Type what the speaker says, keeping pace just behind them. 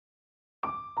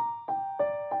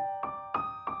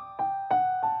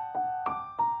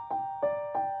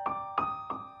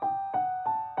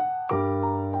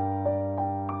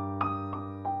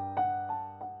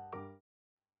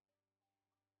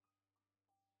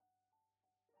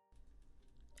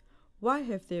Why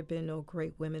have there been no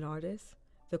great women artists?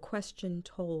 The question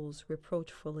tolls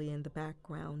reproachfully in the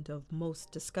background of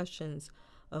most discussions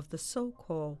of the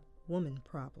so-called woman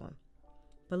problem.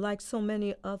 But like so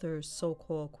many other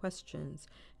so-called questions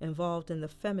involved in the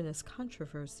feminist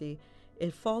controversy,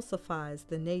 it falsifies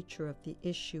the nature of the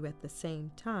issue at the same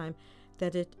time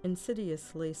that it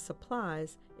insidiously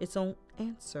supplies its own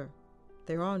answer.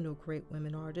 There are no great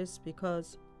women artists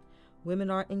because women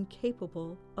are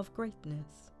incapable of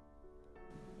greatness.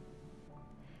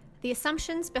 The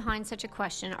assumptions behind such a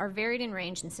question are varied in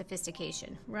range and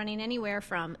sophistication, running anywhere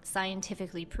from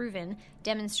scientifically proven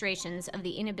demonstrations of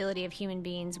the inability of human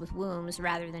beings with wombs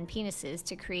rather than penises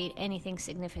to create anything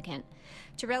significant,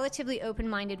 to relatively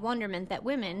open-minded wonderment that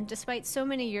women, despite so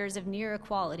many years of near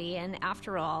equality, and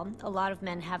after all, a lot of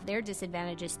men have their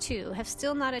disadvantages too, have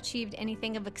still not achieved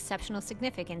anything of exceptional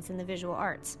significance in the visual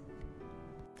arts.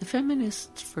 The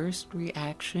feminist's first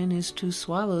reaction is to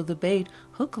swallow the bait,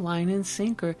 hook, line, and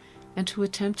sinker, and to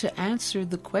attempt to answer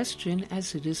the question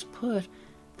as it is put,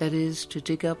 that is, to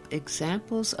dig up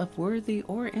examples of worthy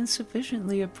or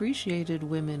insufficiently appreciated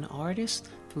women artists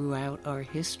throughout our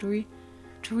history,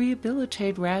 to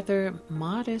rehabilitate rather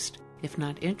modest, if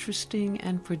not interesting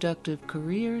and productive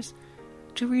careers,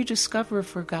 to rediscover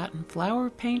forgotten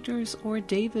flower painters or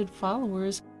David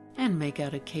followers and make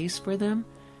out a case for them,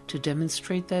 to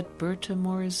demonstrate that Berthe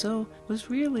Morisot was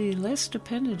really less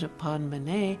dependent upon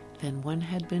Manet than one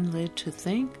had been led to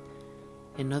think.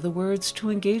 In other words,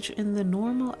 to engage in the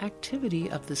normal activity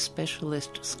of the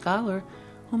specialist scholar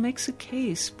who makes a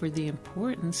case for the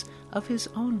importance of his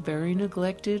own very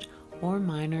neglected or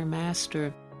minor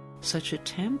master. Such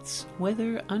attempts,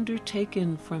 whether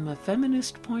undertaken from a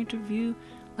feminist point of view,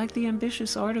 like the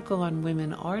ambitious article on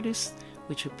women artists,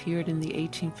 which appeared in the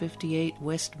 1858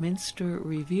 Westminster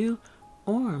Review,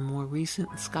 or more recent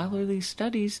scholarly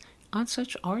studies on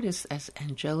such artists as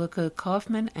Angelica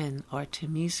Kauffman and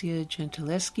Artemisia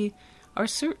Gentileschi, are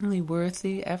certainly worth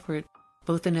the effort,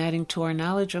 both in adding to our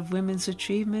knowledge of women's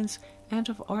achievements and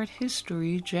of art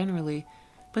history generally,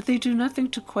 but they do nothing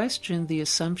to question the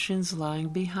assumptions lying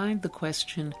behind the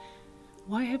question,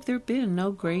 why have there been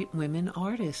no great women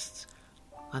artists?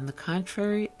 On the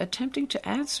contrary, attempting to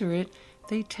answer it,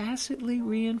 they tacitly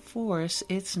reinforce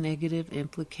its negative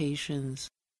implications.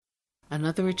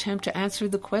 Another attempt to answer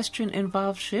the question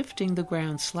involves shifting the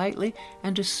ground slightly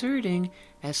and asserting,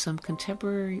 as some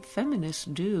contemporary feminists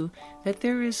do, that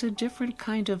there is a different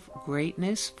kind of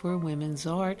greatness for women's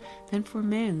art than for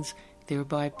men's,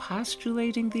 thereby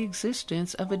postulating the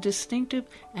existence of a distinctive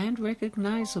and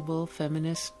recognizable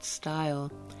feminist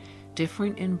style,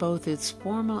 different in both its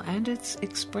formal and its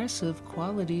expressive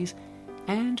qualities,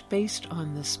 and based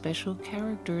on the special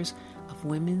characters of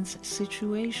women's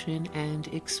situation and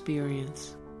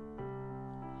experience.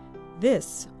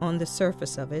 This, on the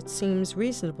surface of it, seems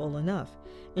reasonable enough.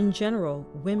 In general,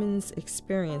 women's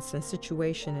experience and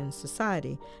situation in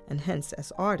society, and hence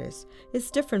as artists, is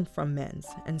different from men's,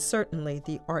 and certainly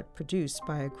the art produced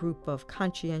by a group of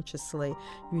conscientiously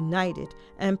united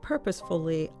and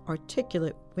purposefully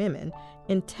articulate women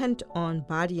intent on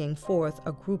bodying forth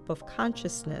a group of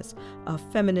consciousness of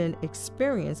feminine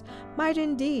experience might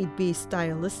indeed be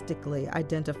stylistically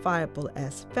identifiable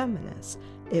as feminist,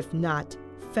 if not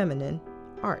feminine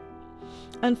art.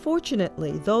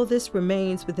 Unfortunately, though this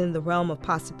remains within the realm of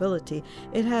possibility,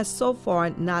 it has so far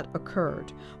not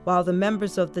occurred. While the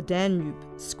members of the Danube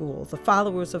school, the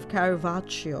followers of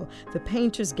Caravaggio, the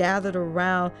painters gathered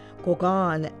around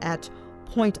Gauguin at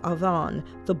Pont-Aven,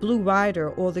 the Blue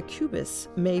Rider, or the Cubists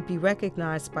may be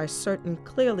recognized by certain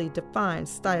clearly defined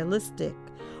stylistic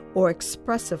or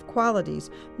expressive qualities,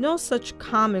 no such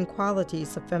common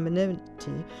qualities of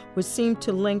femininity would seem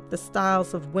to link the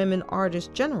styles of women artists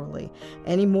generally,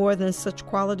 any more than such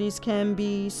qualities can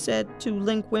be said to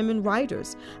link women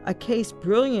writers, a case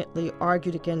brilliantly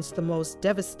argued against the most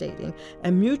devastating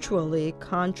and mutually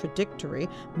contradictory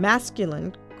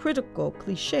masculine critical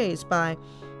cliches by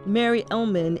Mary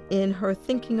Ellman in her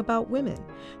Thinking About Women.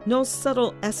 No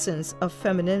subtle essence of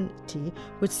femininity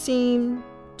would seem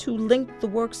to link the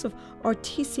works of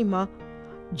Artissima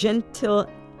Gentileschi,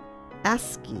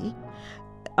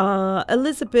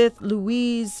 Elizabeth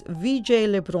Louise V.J.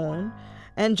 Lebrun,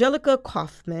 Angelica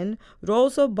Kauffman,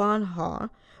 Rosa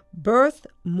Bonheur, Berthe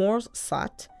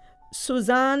Morisot,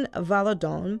 Suzanne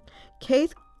Valadon,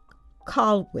 Kate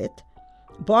Colwitt,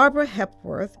 Barbara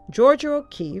Hepworth, Georgia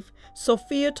O'Keeffe,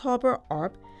 Sophia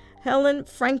Tauber-Arp, Helen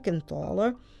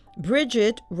Frankenthaler,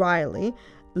 Bridget Riley,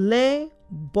 Le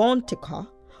Bontecourt,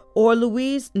 or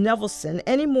Louise Nevelson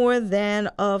any more than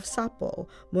of Sappho,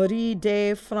 Marie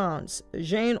de France,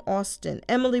 Jane Austen,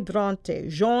 Emily Bronte,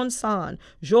 Jean Sand,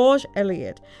 George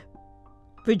Eliot,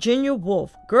 Virginia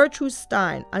Woolf, Gertrude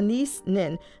Stein, Anais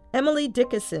Nin, Emily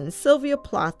Dickinson, Sylvia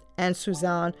Plath, and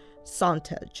Suzanne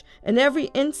Sontag. In every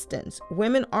instance,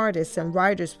 women artists and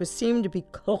writers would seem to be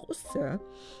closer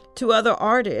to other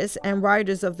artists and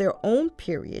writers of their own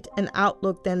period and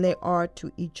outlook than they are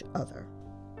to each other.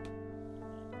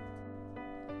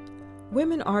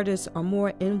 Women artists are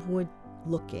more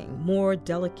inward-looking, more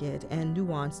delicate and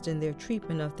nuanced in their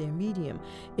treatment of their medium,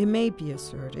 it may be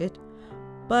asserted.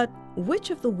 But which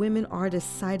of the women artists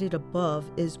cited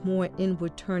above is more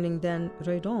inward-turning than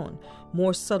Redon,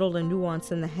 more subtle and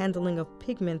nuanced in the handling of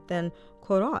pigment than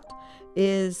Corot?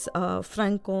 Is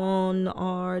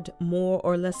Fragonard more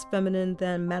or less feminine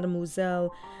than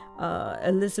Mademoiselle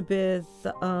Elizabeth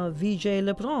Vigée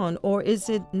Lebrun, or is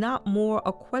it not more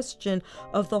a question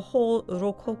of the whole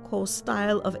Rococo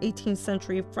style of 18th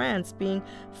century France being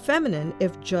feminine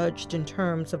if judged in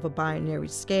terms of a binary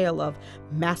scale of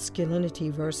masculinity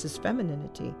versus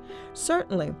femininity?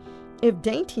 Certainly, if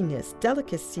daintiness,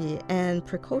 delicacy, and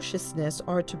precociousness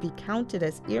are to be counted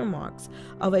as earmarks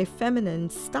of a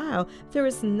feminine style, there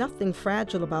is nothing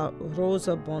fragile about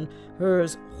Rosa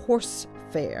Bonheur's horse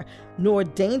fair, nor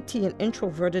dainty and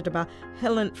introverted about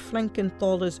Helen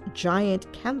Frankenthaler's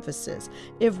giant canvases.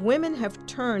 If women have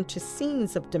turned to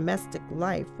scenes of domestic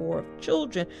life or of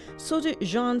children, so did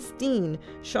Jean Steen,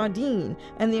 Chardin,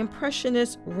 and the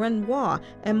Impressionist Renoir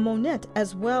and Monet,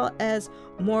 as well as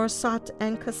Morisot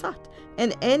and Cassatt.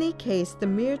 In any case, the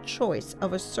mere choice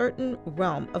of a certain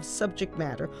realm of subject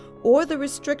matter or the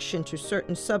restriction to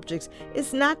certain subjects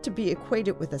is not to be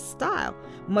equated with a style,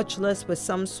 much less with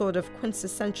some sort of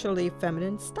quintessentially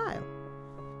feminine style.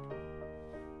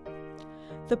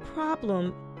 The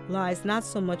problem lies not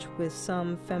so much with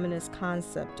some feminist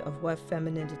concept of what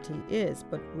femininity is,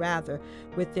 but rather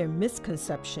with their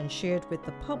misconception shared with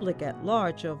the public at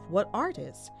large of what art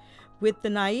is, with the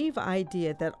naive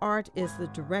idea that art is the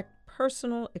direct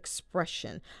personal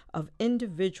expression of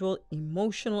individual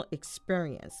emotional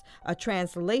experience, a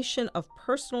translation of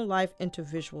personal life into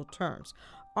visual terms.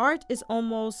 Art is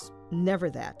almost never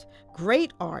that.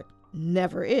 Great art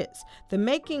never is. The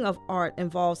making of art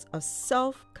involves a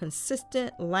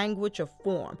self-consistent language of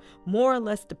form, more or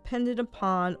less dependent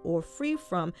upon or free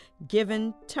from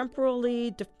given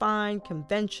temporally defined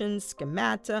conventions,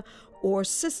 schemata, or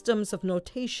systems of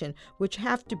notation which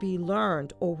have to be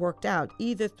learned or worked out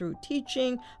either through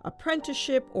teaching,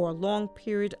 apprenticeship, or a long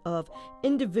period of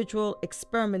individual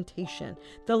experimentation.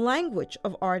 The language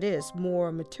of art is,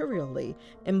 more materially,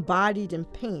 embodied in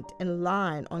paint and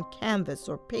line on canvas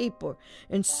or paper,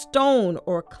 in stone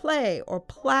or clay or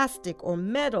plastic or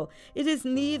metal. It is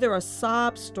neither a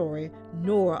sob story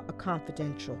nor a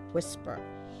confidential whisper.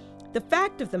 The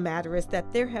fact of the matter is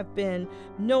that there have been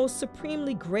no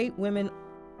supremely great women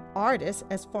artists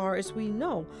as far as we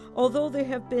know, although there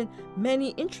have been many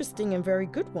interesting and very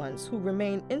good ones who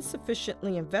remain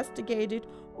insufficiently investigated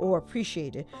or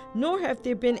appreciated, nor have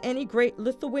there been any great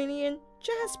Lithuanian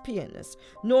jazz pianists,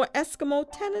 nor Eskimo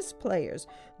tennis players,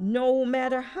 no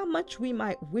matter how much we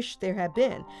might wish there had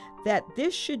been. That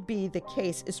this should be the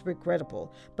case is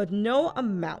regrettable, but no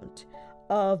amount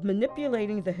of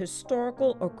manipulating the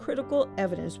historical or critical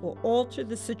evidence will alter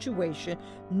the situation,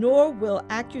 nor will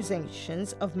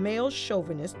accusations of male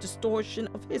chauvinist distortion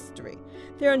of history.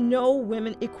 There are no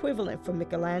women equivalent for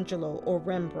Michelangelo or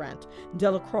Rembrandt,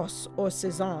 Delacroix or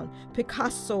Cezanne,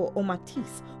 Picasso or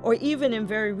Matisse, or even in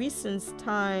very recent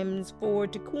times for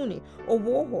de Kooning or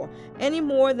Warhol, any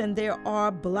more than there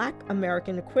are Black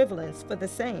American equivalents for the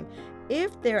same.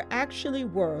 If there actually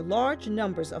were large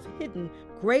numbers of hidden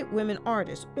great women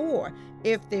artists, or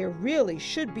if there really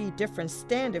should be different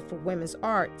standard for women's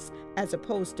arts as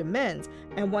opposed to men's,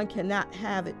 and one cannot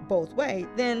have it both ways,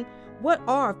 then what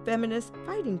are feminists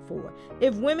fighting for?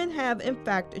 If women have in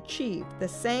fact achieved the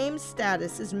same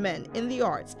status as men in the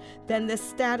arts, then the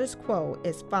status quo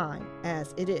is fine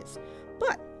as it is.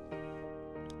 But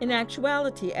in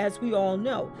actuality, as we all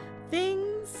know,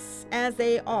 things as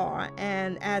they are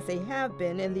and as they have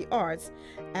been in the arts,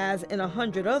 as in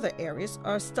 100 other areas,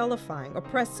 are stultifying,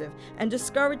 oppressive, and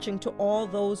discouraging to all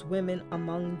those women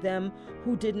among them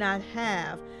who did not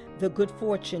have the good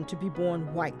fortune to be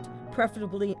born white,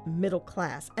 preferably middle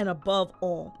class, and above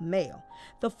all male.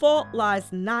 The fault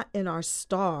lies not in our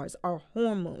stars, our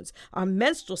hormones, our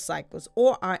menstrual cycles,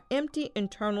 or our empty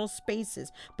internal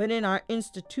spaces, but in our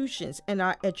institutions and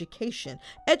our education.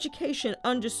 Education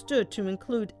understood to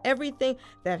include everything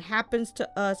that happens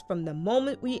to us from the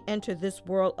moment we enter this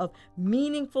world of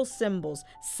meaningful symbols,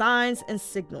 signs, and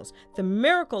signals. The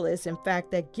miracle is, in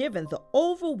fact, that given the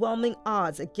overwhelming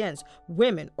odds against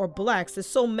women or blacks, that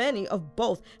so many of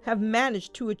both have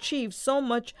managed to achieve so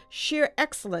much sheer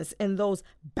excellence in those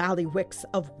bailiwicks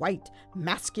of white,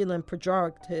 masculine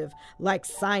pejorative like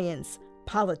science,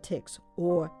 politics,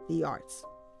 or the arts.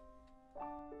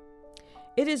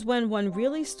 It is when one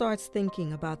really starts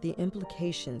thinking about the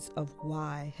implications of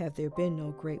why have there been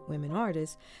no great women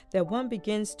artists that one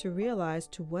begins to realize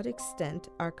to what extent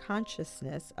our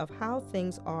consciousness of how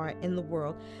things are in the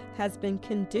world has been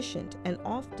conditioned and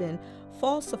often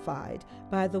falsified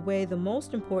by the way the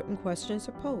most important questions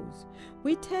are posed.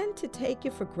 We tend to take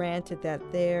it for granted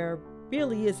that there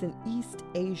really is an East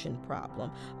Asian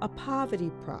problem, a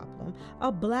poverty problem, a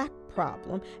black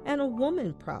problem, and a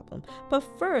woman problem. But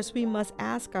first, we must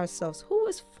ask ourselves, who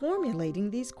is formulating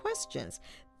these questions?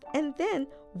 And then,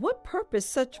 what purpose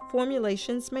such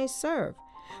formulations may serve?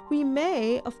 We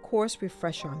may, of course,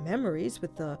 refresh our memories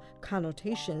with the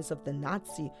connotations of the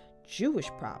Nazi Jewish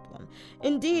problem.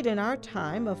 Indeed, in our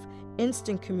time of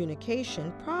instant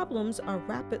communication, problems are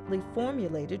rapidly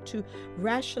formulated to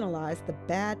rationalize the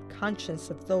bad conscience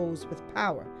of those with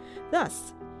power.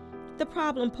 Thus, the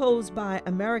problem posed by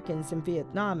Americans in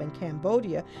Vietnam and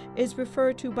Cambodia is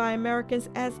referred to by Americans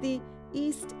as the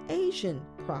East Asian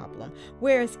problem,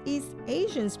 whereas East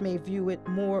Asians may view it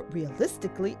more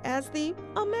realistically as the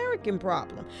American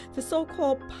problem. The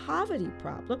so-called poverty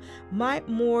problem might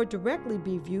more directly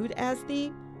be viewed as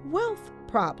the wealth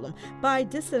problem by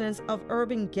dissidents of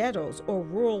urban ghettos or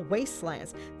rural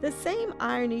wastelands. The same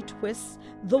irony twists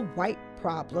the white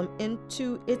problem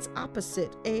into its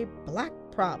opposite, a black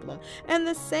problem, and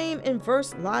the same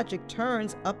inverse logic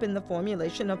turns up in the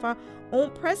formulation of our own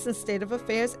present state of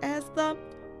affairs as the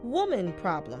woman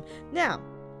problem. Now,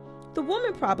 the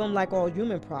woman problem, like all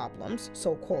human problems,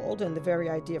 so-called, and the very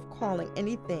idea of calling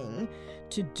anything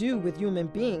to do with human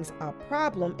beings a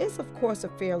problem, is of course a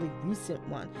fairly recent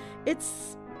one.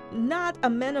 It's not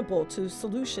amenable to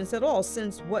solutions at all,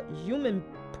 since what human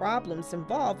problems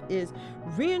involve is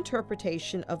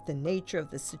reinterpretation of the nature of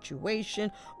the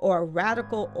situation or a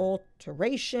radical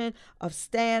alteration of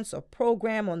stance or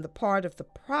program on the part of the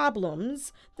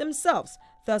problems themselves.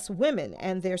 Thus, women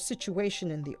and their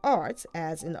situation in the arts,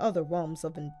 as in other realms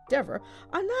of endeavor,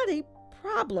 are not a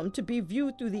problem to be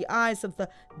viewed through the eyes of the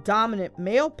dominant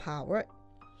male power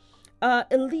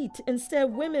elite.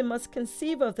 Instead, women must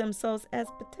conceive of themselves as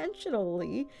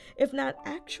potentially, if not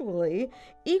actually,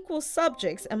 equal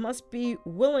subjects, and must be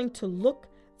willing to look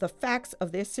the facts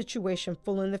of their situation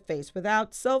full in the face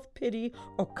without self-pity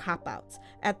or cop-outs.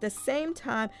 At the same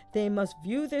time, they must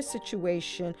view their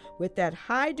situation with that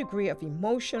high degree of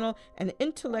emotional and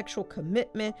intellectual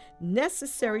commitment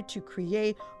necessary to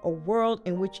create a world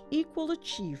in which equal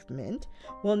achievement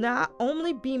will not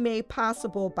only be made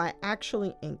possible by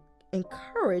actually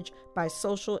encouraged by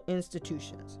social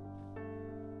institutions.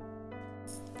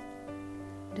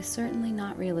 It is certainly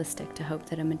not realistic to hope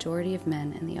that a majority of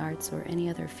men in the arts or any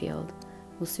other field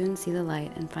will soon see the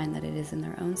light and find that it is in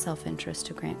their own self-interest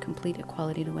to grant complete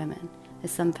equality to women,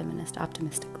 as some feminists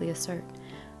optimistically assert,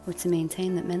 or to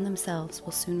maintain that men themselves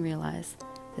will soon realize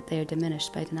that they are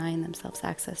diminished by denying themselves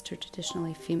access to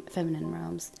traditionally feminine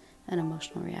realms and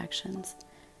emotional reactions.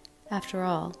 After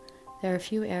all, there are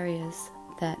few areas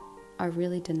that are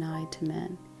really denied to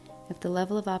men. If the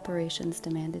level of operations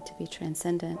demanded to be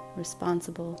transcendent,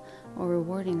 responsible, or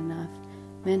rewarding enough,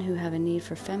 men who have a need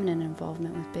for feminine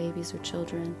involvement with babies or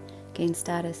children gain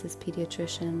status as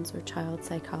pediatricians or child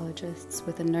psychologists,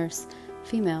 with a nurse,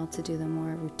 female, to do the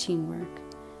more routine work.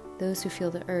 Those who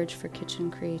feel the urge for kitchen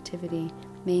creativity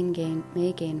may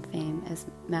gain fame as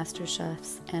master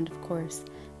chefs, and, of course,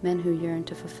 men who yearn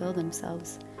to fulfill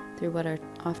themselves through what are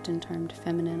often termed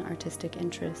feminine artistic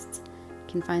interests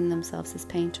can find themselves as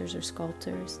painters or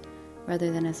sculptors,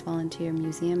 rather than as volunteer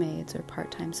museum aides or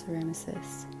part-time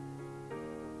ceramicists,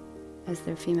 as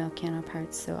their female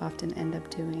counterparts so often end up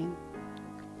doing.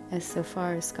 As so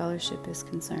far as scholarship is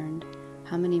concerned,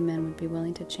 how many men would be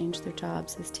willing to change their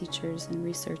jobs as teachers and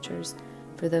researchers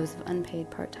for those of unpaid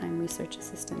part-time research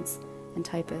assistants and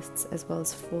typists, as well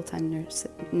as full-time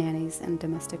nannies and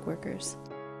domestic workers?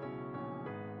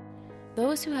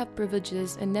 Those who have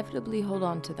privileges inevitably hold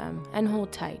on to them, and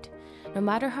hold tight, no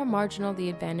matter how marginal the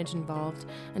advantage involved,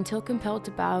 until compelled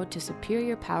to bow to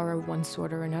superior power of one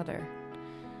sort or another.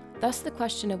 Thus, the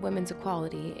question of women's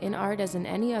equality, in art as in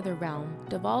any other realm,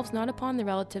 devolves not upon the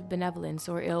relative benevolence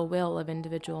or ill will of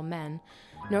individual men,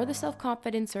 nor the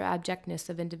self-confidence or abjectness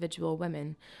of individual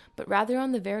women, but rather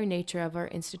on the very nature of our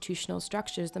institutional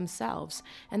structures themselves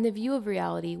and the view of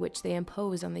reality which they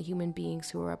impose on the human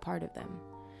beings who are a part of them.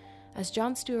 As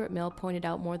John Stuart Mill pointed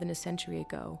out more than a century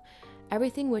ago,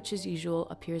 everything which is usual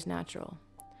appears natural.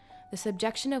 The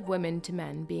subjection of women to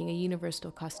men being a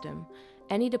universal custom,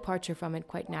 any departure from it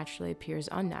quite naturally appears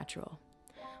unnatural.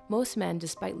 Most men,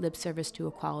 despite lip service to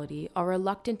equality, are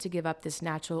reluctant to give up this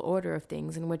natural order of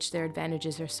things in which their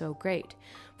advantages are so great.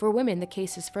 For women, the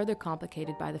case is further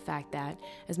complicated by the fact that,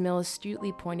 as Mill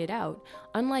astutely pointed out,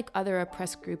 unlike other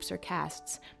oppressed groups or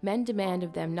castes, men demand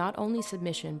of them not only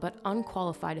submission but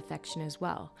unqualified affection as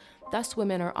well. Thus,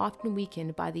 women are often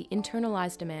weakened by the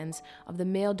internalized demands of the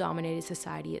male-dominated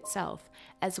society itself,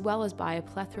 as well as by a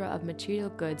plethora of material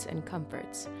goods and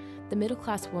comforts. The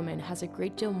middle-class woman has a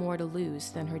great deal more to lose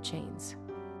than her chains.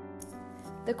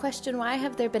 The question, why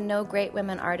have there been no great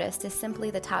women artists, is simply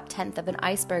the top tenth of an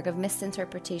iceberg of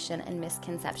misinterpretation and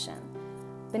misconception.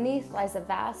 Beneath lies a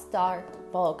vast, dark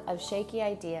bulk of shaky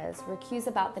ideas, recuse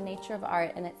about the nature of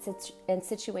art and its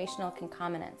situational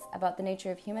concomitants, about the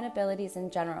nature of human abilities in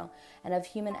general, and of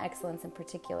human excellence in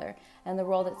particular, and the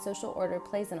role that social order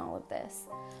plays in all of this.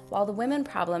 While the women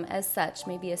problem as such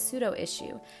may be a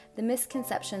pseudo-issue, the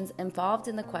misconceptions involved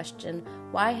in the question,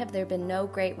 why have there been no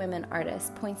great women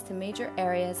artists, points to major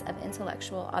areas of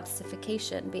intellectual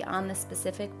obfuscation beyond the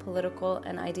specific political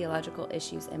and ideological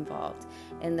issues involved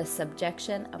in the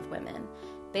subjection of women.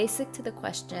 Basic to the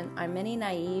question are many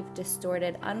naive,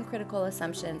 distorted, uncritical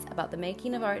assumptions about the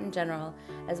making of art in general,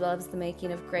 as well as the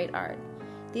making of great art.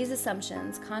 These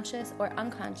assumptions, conscious or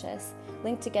unconscious,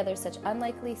 link together such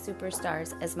unlikely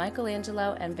superstars as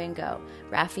Michelangelo and Van Gogh,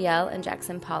 Raphael and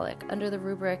Jackson Pollock, under the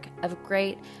rubric of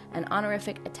great and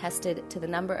honorific attested to the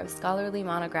number of scholarly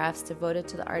monographs devoted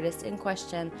to the artist in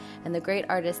question, and the great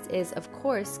artist is, of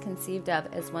course, conceived of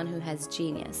as one who has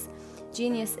genius.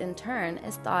 Genius, in turn,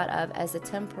 is thought of as a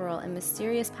temporal and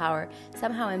mysterious power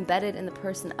somehow embedded in the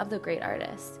person of the great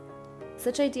artist.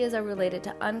 Such ideas are related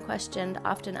to unquestioned,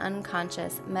 often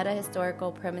unconscious,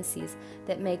 meta-historical premises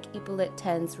that make Hippolyte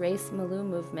Taine's Res Milieu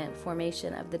movement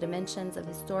formation of the dimensions of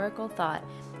historical thought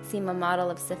seem a model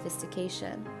of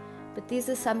sophistication. But these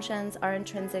assumptions are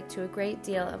intrinsic to a great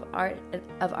deal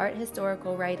of art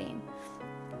historical writing.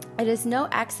 It is no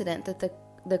accident that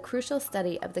the crucial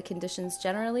study of the conditions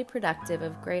generally productive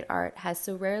of great art has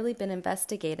so rarely been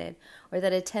investigated, or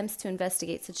that attempts to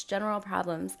investigate such general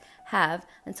problems have,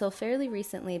 until fairly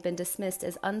recently, been dismissed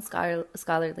as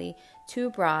unscholarly, too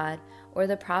broad, or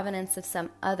the provenance of some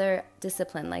other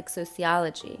discipline like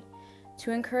sociology.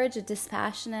 To encourage a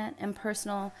dispassionate,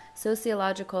 impersonal,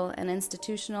 sociological, and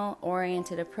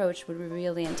institutional-oriented approach would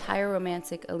reveal the entire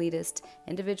romantic, elitist,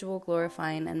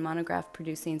 individual-glorifying, and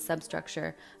monograph-producing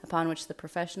substructure upon which the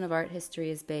profession of art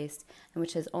history is based, and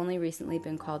which has only recently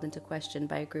been called into question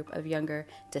by a group of younger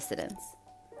dissidents.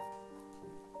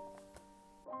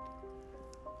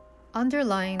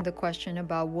 Underlying the question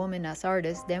about women as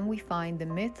artists, then we find the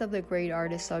myth of the great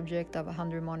artist subject of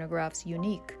 100 monographs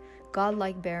unique,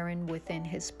 godlike bearing within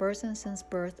his person since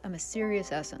birth a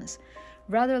mysterious essence,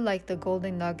 rather like the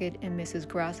golden nugget in Mrs.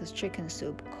 Grass's chicken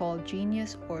soup, called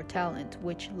genius or talent,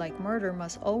 which, like murder,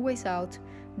 must always out,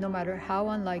 no matter how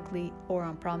unlikely or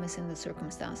unpromising the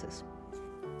circumstances.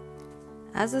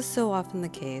 As is so often the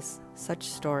case, such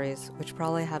stories, which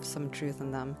probably have some truth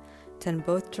in them, tend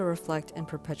both to reflect and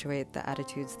perpetuate the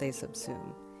attitudes they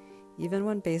subsume. Even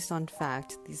when based on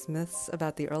fact, these myths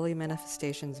about the early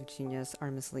manifestations of genius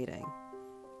are misleading.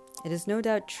 It is no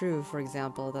doubt true, for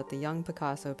example, that the young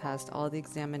Picasso passed all the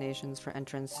examinations for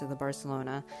entrance to the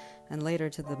Barcelona and later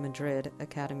to the Madrid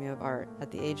Academy of Art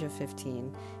at the age of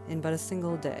 15 in but a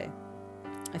single day,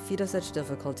 a feat of such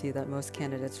difficulty that most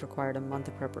candidates required a month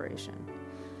of preparation.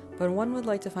 But one would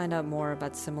like to find out more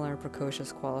about similar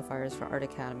precocious qualifiers for art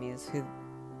academies who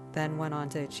then went on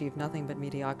to achieve nothing but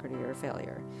mediocrity or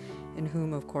failure, in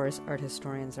whom, of course, art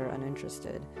historians are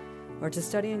uninterested, or to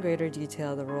study in greater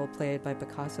detail the role played by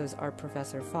Picasso's art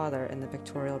professor father in the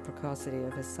pictorial precocity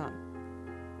of his son.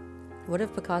 What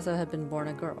if Picasso had been born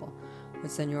a girl?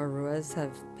 Would Senor Ruiz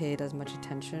have paid as much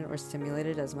attention or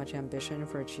stimulated as much ambition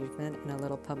for achievement in a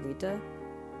little Pablita?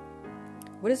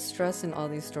 What is stressed in all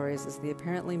these stories is the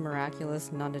apparently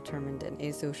miraculous, non-determined, and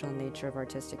asocial nature of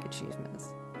artistic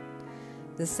achievements.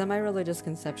 This semi-religious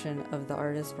conception of the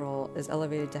artist's role is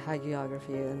elevated to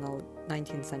hagiography in the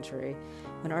 19th century,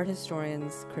 when art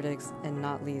historians, critics, and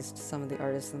not least some of the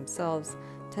artists themselves,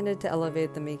 tended to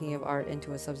elevate the making of art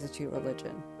into a substitute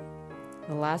religion.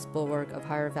 the last bulwark of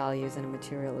higher values in a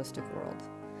materialistic world.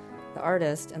 The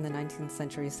artist, in the 19th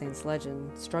century saint's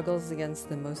legend, struggles against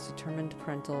the most determined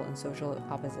parental and social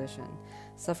opposition,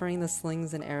 suffering the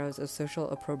slings and arrows of social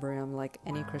opprobrium like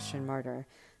any Christian martyr,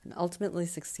 and ultimately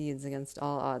succeeds against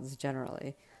all odds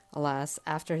generally. Alas,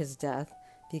 after his death,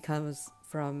 becomes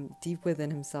from deep within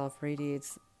himself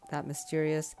radiates that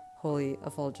mysterious, holy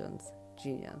effulgence,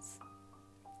 genius.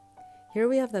 Here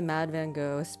we have the mad Van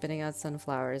Gogh spitting out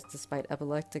sunflowers despite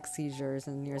epileptic seizures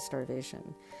and near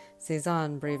starvation,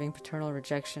 Cézanne braving paternal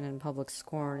rejection and public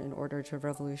scorn in order to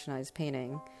revolutionize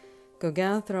painting,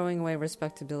 Gauguin throwing away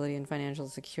respectability and financial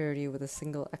security with a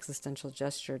single existential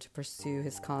gesture to pursue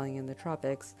his calling in the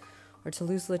tropics, or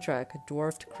Toulouse-Lautrec,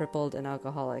 dwarfed, crippled, and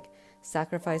alcoholic,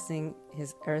 sacrificing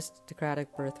his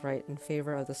aristocratic birthright in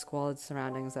favor of the squalid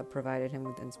surroundings that provided him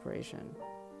with inspiration.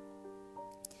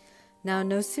 Now,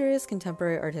 no serious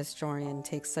contemporary art historian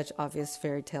takes such obvious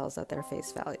fairy tales at their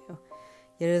face value.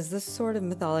 Yet it is this sort of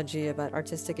mythology about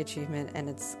artistic achievement and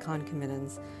its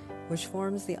concomitants which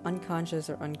forms the unconscious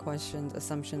or unquestioned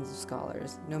assumptions of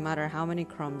scholars, no matter how many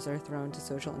crumbs are thrown to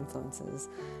social influences,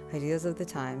 ideas of the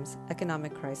times,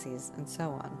 economic crises, and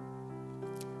so on.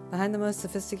 Behind the most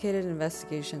sophisticated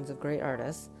investigations of great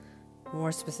artists,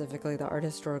 more specifically the art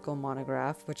historical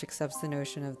monograph, which accepts the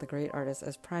notion of the great artist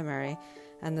as primary,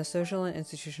 and the social and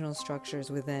institutional structures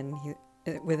within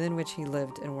which he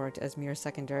lived and worked as mere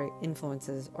secondary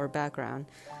influences or background,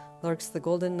 lurks the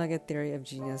golden nugget theory of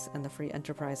genius and the free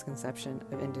enterprise conception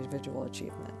of individual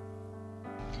achievement.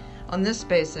 On this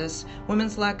basis,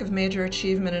 women's lack of major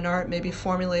achievement in art may be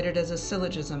formulated as a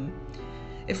syllogism.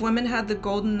 If women had the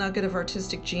golden nugget of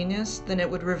artistic genius, then it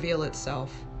would reveal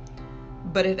itself.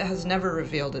 But it has never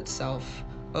revealed itself,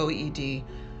 OED.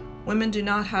 Women do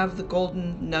not have the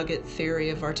golden nugget theory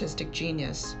of artistic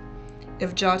genius.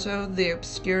 If Giotto, the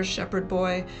obscure shepherd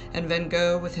boy, and Van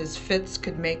Gogh with his fits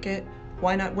could make it,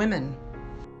 why not women?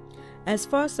 As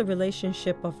far as the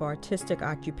relationship of artistic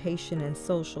occupation and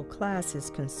social class is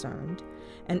concerned,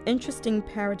 an interesting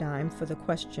paradigm for the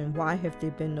question, why have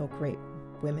there been no great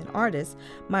women artists,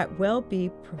 might well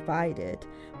be provided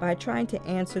by trying to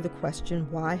answer the question,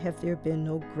 why have there been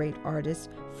no great artists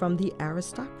from the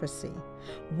aristocracy?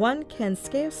 One can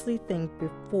scarcely think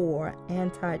before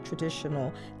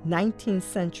anti-traditional 19th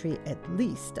century at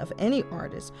least of any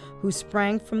artist who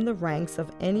sprang from the ranks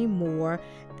of any more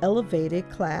elevated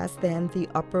class than the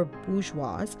upper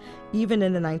bourgeois, even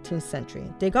in the 19th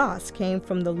century. Degas came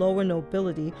from the lower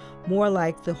nobility, more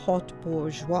like the haute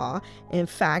bourgeois, in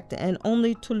fact, and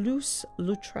only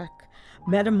Toulouse-Lautrec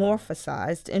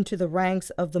metamorphosized into the ranks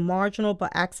of the marginal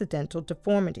but accidental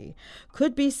deformity,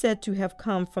 could be said to have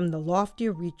come from the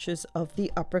loftier reaches of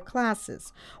the upper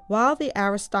classes, while the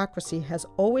aristocracy has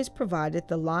always provided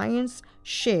the lion's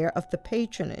share of the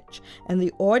patronage and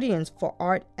the audience for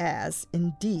art, as,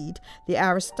 indeed, the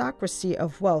aristocracy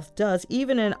of wealth does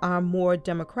even in our more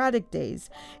democratic days.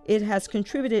 It has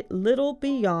contributed little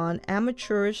beyond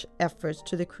amateurish efforts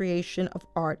to the creation of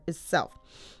art itself,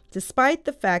 despite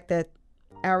the fact that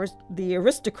the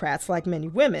aristocrats, like many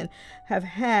women, have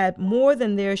had more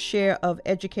than their share of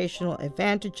educational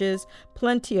advantages,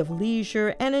 plenty of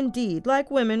leisure, and indeed, like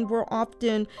women, were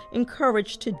often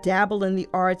encouraged to dabble in the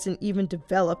arts and even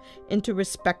develop into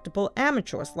respectable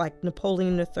amateurs, like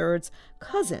Napoleon III's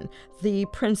cousin, the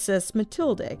Princess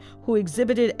Mathilde, who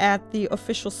exhibited at the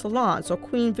official salons, or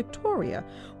Queen Victoria,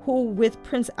 who with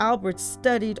Prince Albert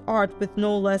studied art with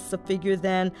no less a figure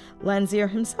than Landseer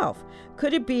himself.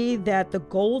 Could it be that the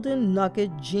golden nugget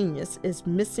genius is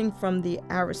missing from the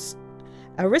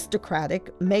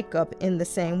aristocratic makeup in the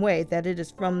same way that it is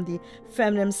from the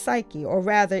feminine psyche? Or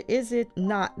rather, is it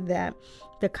not that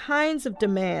the kinds of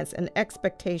demands and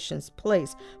expectations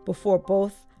placed before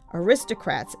both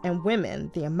aristocrats and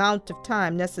women, the amount of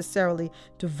time necessarily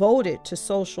devoted to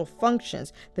social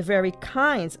functions, the very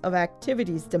kinds of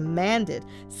activities demanded,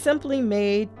 simply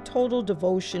made total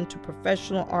devotion to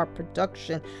professional art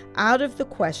production out of the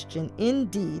question,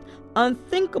 indeed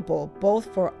unthinkable both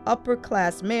for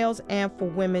upper-class males and for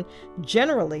women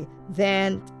generally,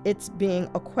 than its being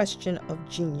a question of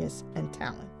genius and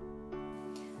talent.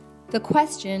 The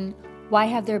question, why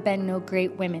have there been no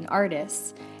great women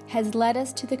artists, has led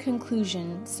us to the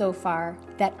conclusion so far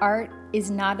that art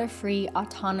is not a free,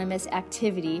 autonomous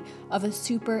activity of a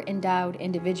super-endowed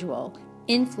individual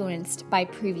influenced by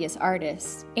previous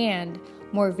artists and,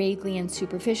 more vaguely and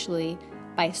superficially,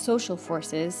 by social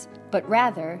forces, but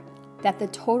rather that the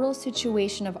total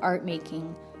situation of art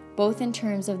making, both in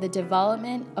terms of the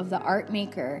development of the art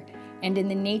maker and in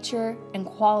the nature and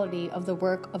quality of the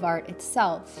work of art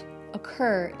itself,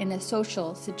 occur in a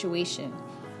social situation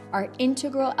are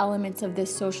integral elements of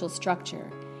this social structure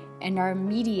and are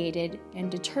mediated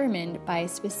and determined by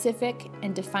specific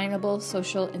and definable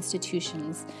social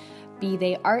institutions, be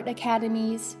they art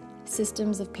academies,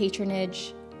 systems of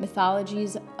patronage,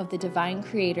 mythologies of the divine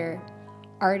creator,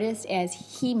 artist as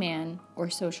he-man, or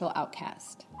social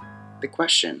outcast. The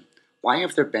question, why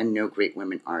have there been no great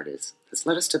women artists, has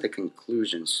led us to the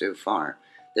conclusion so far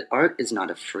that art is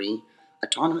not a free,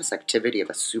 autonomous activity of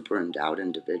a super-endowed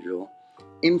individual,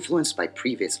 influenced by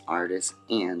previous artists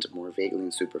and, more vaguely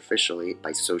and superficially,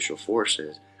 by social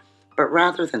forces, but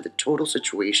rather than the total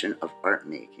situation of art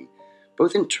making,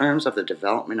 both in terms of the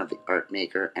development of the art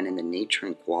maker and in the nature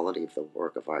and quality of the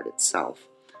work of art itself,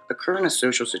 occur in a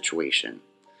social situation,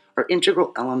 are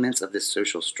integral elements of this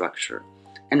social structure,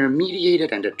 and are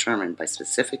mediated and determined by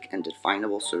specific and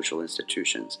definable social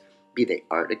institutions, be they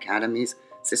art academies,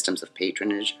 systems of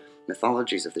patronage,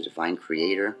 mythologies of the divine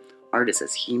creator, artists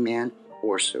as he-man,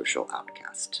 or social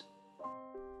outcast.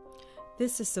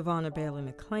 This is Savannah Bailey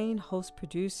McLean,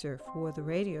 host-producer for the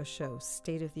radio show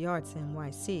State of the Arts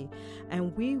NYC,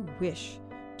 and we wish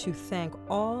to thank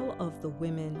all of the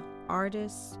women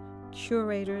artists,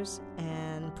 curators,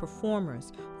 and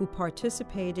performers who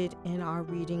participated in our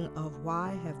reading of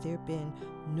Why Have There Been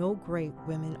No Great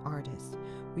Women Artists.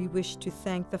 We wish to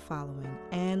thank the following: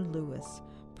 Ann Lewis,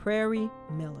 Prairie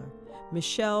Miller,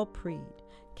 Michelle Preed,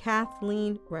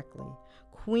 Kathleen Reckley,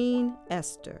 Queen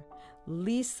Esther,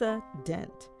 Lisa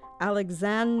Dent,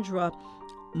 Alexandra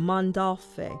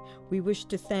Mondolfe. We wish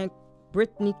to thank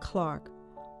Brittany Clark,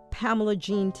 Pamela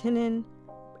Jean Tinnen,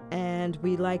 and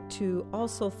we'd like to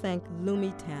also thank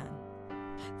Lumi Tan.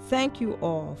 Thank you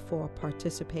all for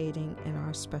participating in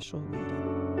our special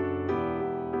reading.